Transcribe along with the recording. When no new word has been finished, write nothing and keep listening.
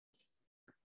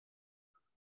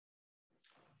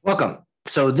Welcome.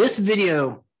 So this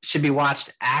video should be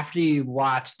watched after you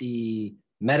watch the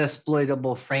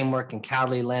Metasploitable Framework and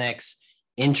Kali Linux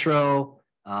intro,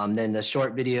 then the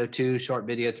short video 2, short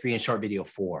video 3, and short video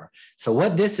 4. So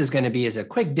what this is going to be is a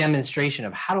quick demonstration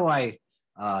of how do I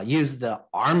use the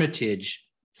Armitage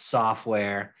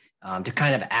software to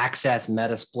kind of access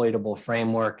Metasploitable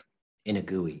Framework in a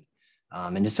GUI.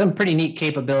 And there's some pretty neat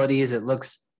capabilities. It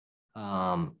looks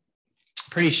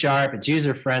pretty sharp. It's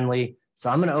user-friendly. So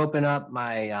I'm going to open up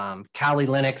my Kali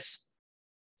Linux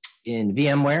in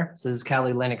VMware. So this is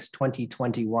Kali Linux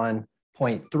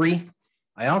 2021.3.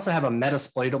 I also have a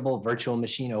Metasploitable virtual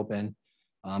machine open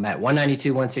at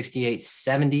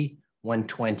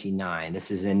 192.168.70.129.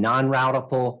 This is in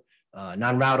non-routable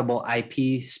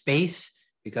IP space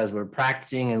because we're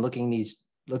practicing and looking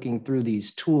through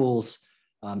these tools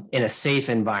in a safe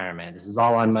environment. This is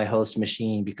all on my host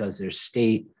machine because there's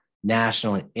state,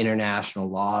 national, and international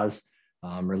laws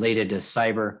related to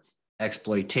cyber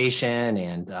exploitation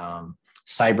and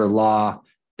cyber law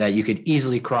that you could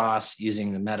easily cross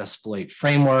using the Metasploit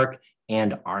framework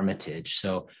and Armitage.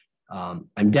 So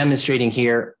I'm demonstrating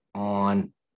here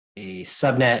on a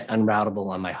subnet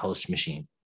unroutable on my host machine.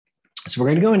 So we're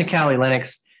going to go into Kali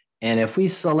Linux, and if we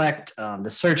select the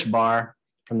search bar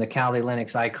from the Kali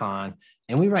Linux icon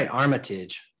and we write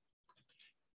Armitage,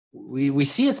 we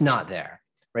see it's not there,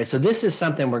 right? So this is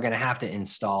something we're going to have to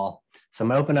install. So I'm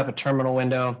going to open up a terminal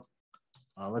window.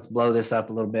 Let's blow this up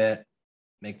a little bit,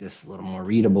 make this a little more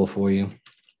readable for you.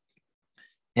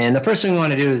 And the first thing we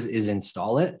want to do is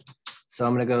install it. So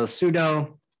I'm going to go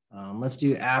sudo, let's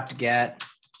do apt-get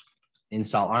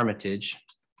install Armitage.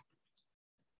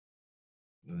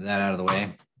 Move that out of the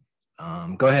way.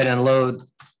 Go ahead and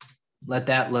let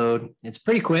that load. It's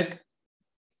pretty quick,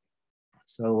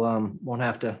 so won't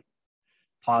have to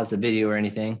pause the video or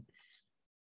anything.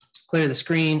 Clear the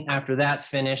screen. After that's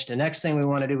finished, the next thing we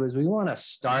want to do is we want to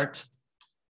start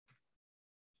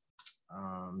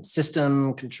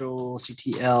system control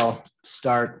ctl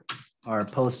start our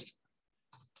PostgreSQL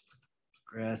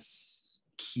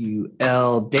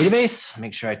database.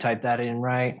 Make sure I type that in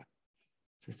right.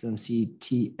 System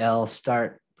ctl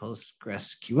start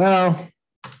PostgreSQL.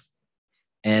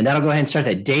 And that'll go ahead and start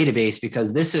that database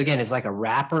because this, again, is like a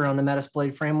wrapper on the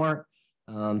Metasploit framework.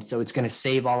 So it's going to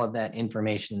save all of that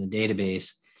information in the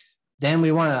database. Then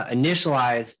we want to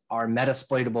initialize our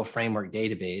Metasploitable framework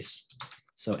database.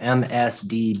 So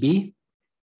MSDB,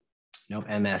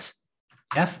 MSFDB,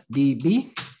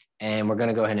 and we're going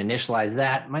to go ahead and initialize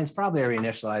that. Mine's probably already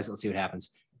initialized. Let's see what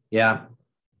happens. Yeah.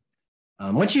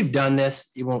 Once you've done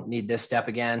this, you won't need this step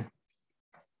again.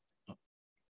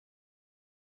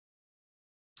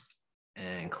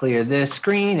 And clear this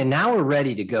screen, and now we're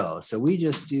ready to go. So we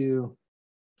just do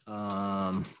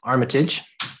Armitage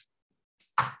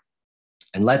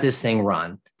and let this thing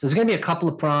run. So there's going to be a couple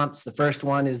of prompts. The first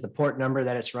one is the port number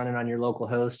that it's running on your local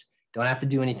host. Don't have to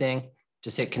do anything.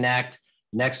 Just hit connect.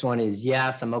 Next one is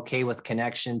yes, I'm okay with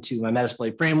connection to my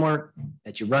Metasploit framework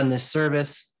that you run this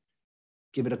service.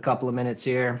 Give it a couple of minutes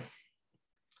here.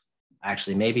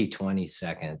 Actually, maybe 20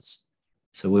 seconds.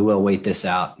 So we will wait this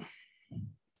out.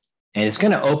 And it's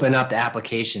going to open up the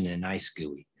application in a nice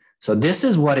GUI. So this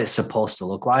is what it's supposed to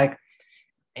look like.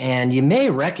 And you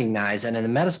may recognize that in the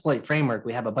Metasploit framework,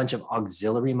 we have a bunch of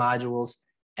auxiliary modules: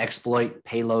 exploit,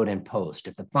 payload, and post.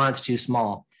 If the font's too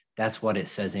small, that's what it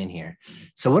says in here.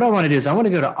 So what I want to do is I want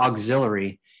to go to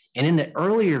auxiliary. And in the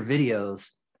earlier videos,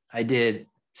 I did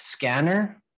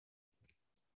scanner.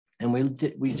 And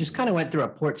we just kind of went through a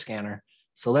port scanner.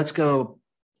 So let's go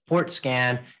port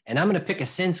scan. And I'm going to pick a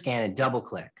syn scan and double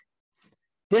click.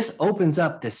 This opens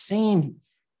up the same,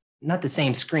 not the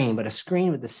same screen, but a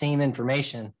screen with the same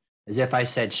information as if I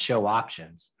said show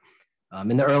options.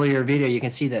 In the earlier video, you can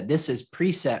see that this is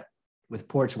preset with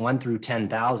ports 1 through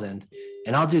 10,000.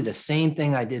 And I'll do the same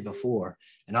thing I did before,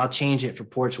 and I'll change it for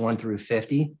ports 1 through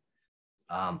 50.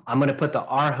 I'm going to put the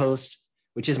R host,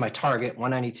 which is my target,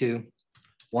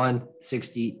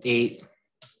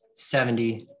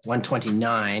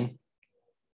 192.168.70.129.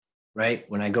 Right?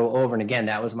 When I go over, and again,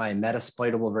 that was my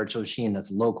Metasploitable virtual machine that's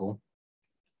local.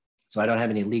 So I don't have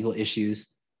any legal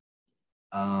issues.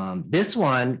 This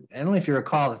one, I don't know if you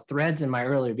recall, the threads in my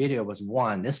earlier video was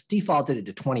 1. This defaulted it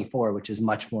to 24, which is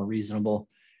much more reasonable.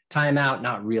 Timeout,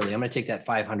 not really. I'm going to take that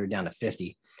 500 down to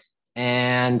 50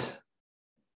 and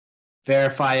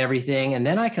verify everything. And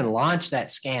then I can launch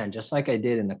that scan just like I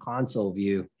did in the console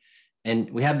view. And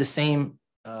we have the same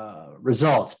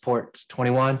results, ports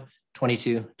 21,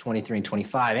 22, 23, and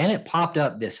 25. And it popped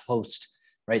up this host,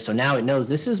 right? So now it knows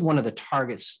this is one of the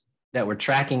targets that we're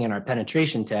tracking in our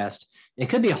penetration test. It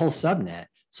could be a whole subnet.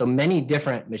 So many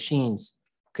different machines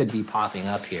could be popping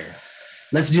up here.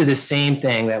 Let's do the same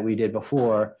thing that we did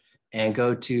before and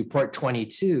go to port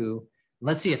 22.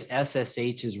 Let's see if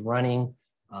SSH is running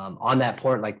on that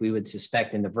port like we would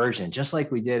suspect in the version, just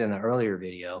like we did in the earlier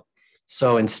video.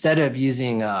 So instead of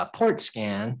using a port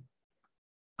scan,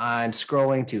 I'm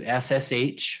scrolling to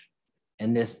SSH,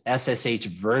 and this SSH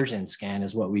version scan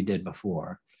is what we did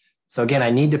before. So again, I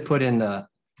need to put in the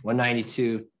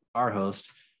 192 R host,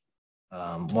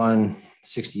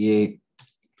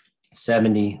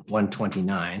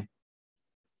 168.70.129.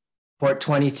 Port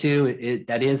 22,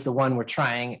 that is the one we're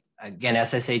trying. Again,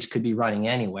 SSH could be running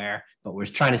anywhere, but we're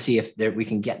trying to see if we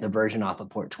can get the version off of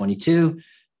port 22.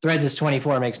 Threads is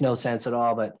 24, makes no sense at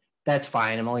all, but that's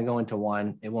fine. I'm only going to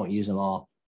one. It won't use them all.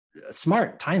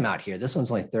 Smart timeout here. This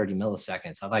one's only 30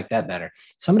 milliseconds. I like that better.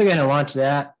 So I'm going to go ahead and launch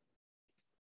that.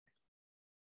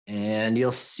 And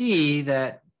you'll see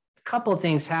that a couple of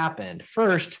things happened.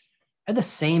 First, I had the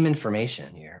same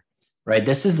information here, right?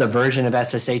 This is the version of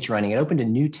SSH running. It opened a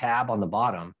new tab on the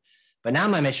bottom, but now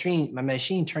my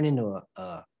machine turned into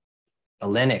a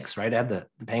Linux, right? I have the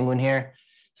Penguin here.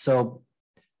 So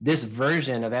this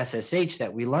version of SSH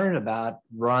that we learned about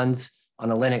runs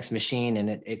on a Linux machine, and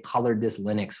it colored this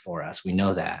Linux for us. We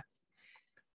know that.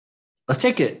 Let's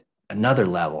take it another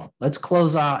level. Let's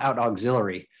close out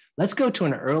auxiliary. Let's go to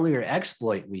an earlier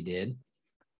exploit we did.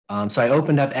 So I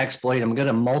opened up exploit. I'm going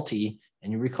to multi,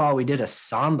 and you recall we did a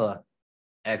Samba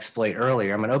exploit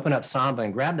earlier. I'm going to open up Samba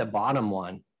and grab the bottom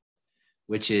one,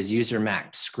 which is user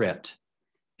mapped script,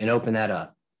 and open that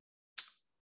up.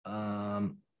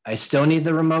 I still need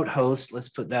the remote host. Let's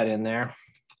put that in there.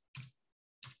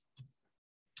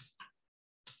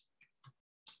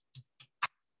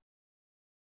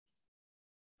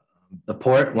 The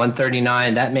port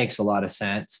 139, that makes a lot of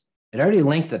sense. It already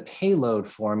linked the payload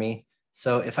for me.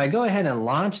 So if I go ahead and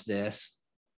launch this,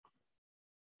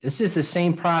 this is the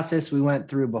same process we went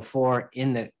through before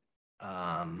in the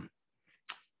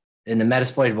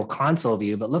Metasploitable console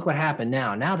view, but look what happened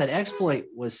now. Now that exploit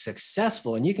was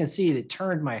successful, and you can see it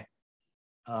turned my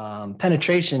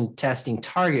penetration testing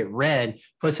target red,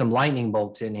 put some lightning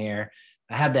bolts in here.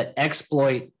 I have that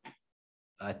exploit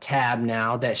tab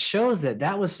now that shows that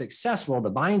that was successful. The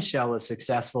bind shell was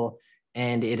successful,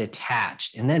 and it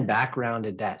attached and then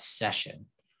backgrounded that session.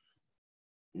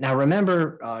 Now,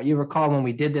 remember, you recall when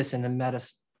we did this in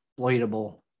the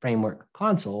Metasploitable framework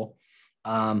console,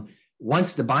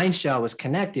 once the bind shell was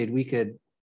connected, we could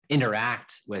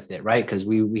interact with it, right? Because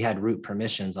we had root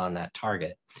permissions on that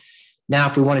target. Now,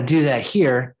 if we want to do that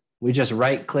here, we just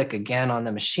right click again on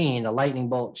the machine. The lightning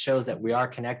bolt shows that we are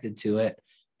connected to it.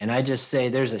 And I just say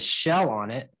there's a shell on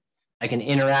it. I can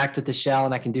interact with the shell,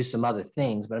 and I can do some other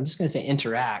things, but I'm just going to say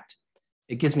interact.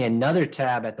 It gives me another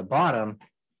tab at the bottom.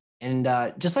 And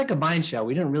just like a bind shell,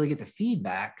 we didn't really get the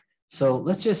feedback. So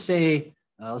let's just say,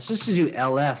 let's just do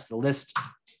ls to list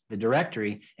the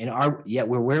directory, and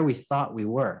we're where we thought we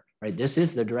were, right? This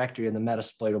is the directory of the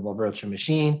Metasploitable virtual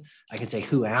machine. I can say,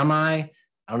 who am I? I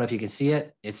don't know if you can see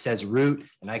it. It says root,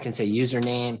 and I can say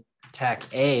username tech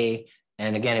A.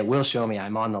 And again, it will show me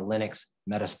I'm on the Linux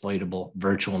Metasploitable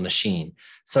virtual machine.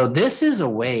 So this is a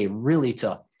way really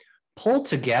to pull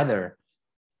together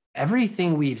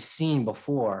everything we've seen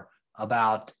before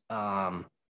about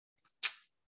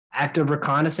active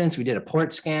reconnaissance. We did a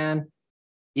port scan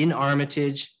in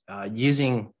Armitage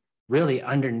using really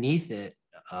underneath it,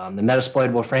 the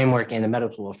Metasploitable framework and the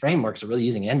Metasploitable frameworks are really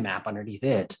using Nmap underneath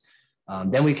it.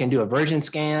 Then we can do a version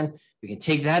scan. We can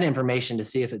take that information to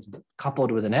see if it's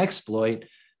coupled with an exploit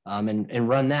and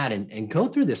run that and go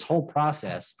through this whole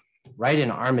process right in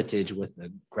Armitage with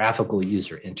a graphical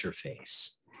user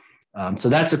interface. So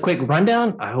that's a quick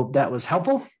rundown. I hope that was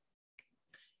helpful.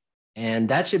 And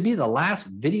that should be the last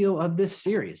video of this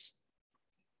series.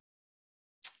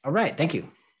 All right, thank you.